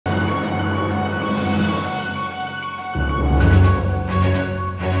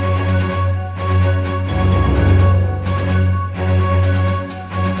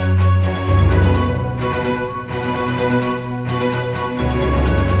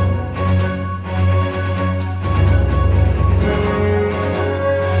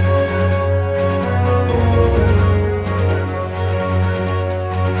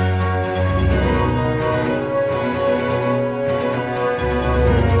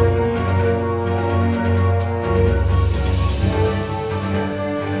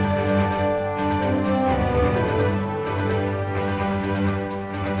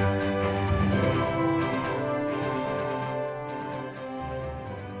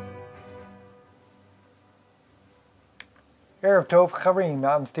Erev Tov Charim,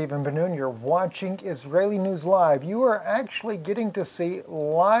 I'm Stephen Ben-Nun. You're watching Israeli News Live. You are actually getting to see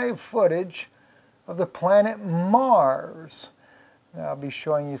live footage of the planet Mars. I'll be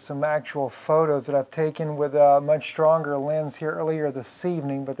showing you some actual photos that I've taken with a much stronger lens here earlier this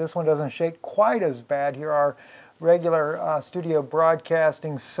evening, but this one doesn't shake quite as bad. Here are regular studio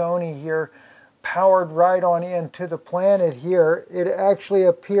broadcasting Sony here, powered right on into the planet here. It actually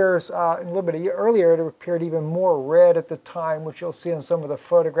appears, a little bit earlier, it appeared even more red at the time, which you'll see in some of the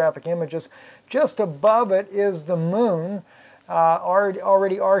photographic images. Just above it is the moon.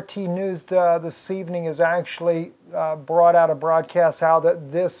 Already RT News this evening has actually brought out a broadcast how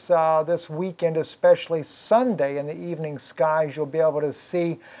that this weekend, especially Sunday in the evening skies, you'll be able to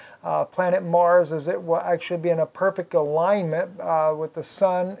see planet Mars as it will actually be in a perfect alignment with the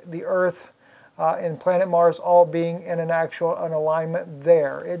sun, the Earth, and planet Mars all being in an alignment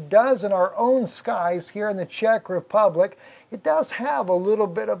there. It does in our own skies here in the Czech Republic. It does have a little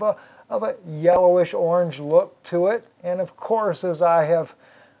bit of a yellowish orange look to it. And of course, as I have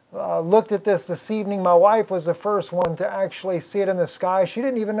looked at this evening, my wife was the first one to actually see it in the sky. She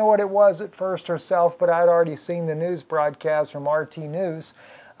didn't even know what it was at first herself, but I'd already seen the news broadcast from RT News,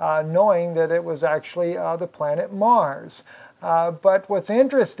 knowing that it was actually the planet Mars. But what's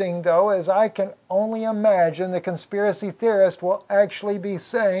interesting, though, is I can only imagine the conspiracy theorist will actually be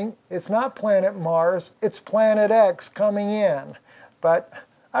saying it's not planet Mars, it's planet X coming in. But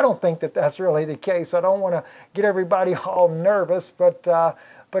I don't think that that's really the case. I don't want to get everybody all nervous, but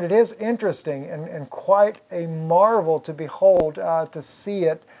it is interesting and quite a marvel to behold, to see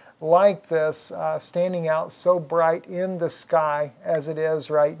it like this, standing out so bright in the sky as it is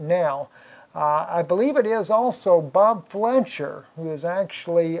right now. I believe it is also Bob Fletcher who has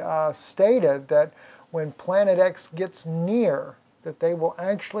actually stated that when Planet X gets near, that they will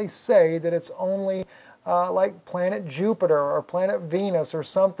actually say that it's only like planet Jupiter or planet Venus or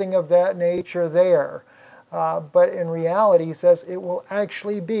something of that nature there. But in reality, he says it will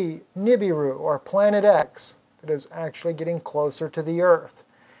actually be Nibiru or planet X that is actually getting closer to the Earth.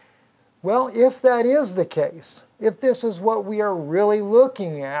 Well, if that is the case, if this is what we are really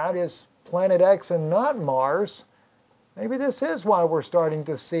looking at, is planet X and not Mars, maybe this is why we're starting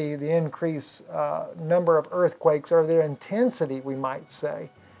to see the increased number of earthquakes, or their intensity, we might say.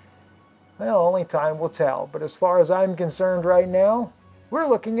 Well, only time will tell. But as far as I'm concerned right now, we're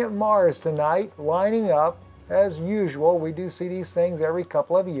looking at Mars tonight, lining up. As usual, we do see these things every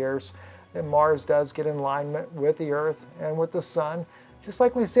couple of years, that Mars does get in alignment with the Earth and with the Sun, just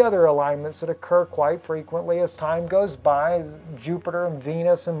like we see other alignments that occur quite frequently as time goes by, Jupiter and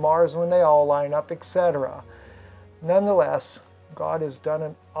Venus and Mars when they all line up, etc. Nonetheless, God has done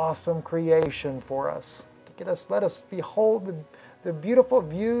an awesome creation for us, to let us behold the beautiful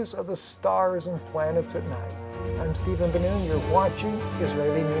views of the stars and planets at night. I'm Stephen Ben-Nun. You're watching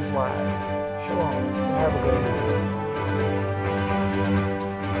Israeli News Live. Shalom, and have a good evening.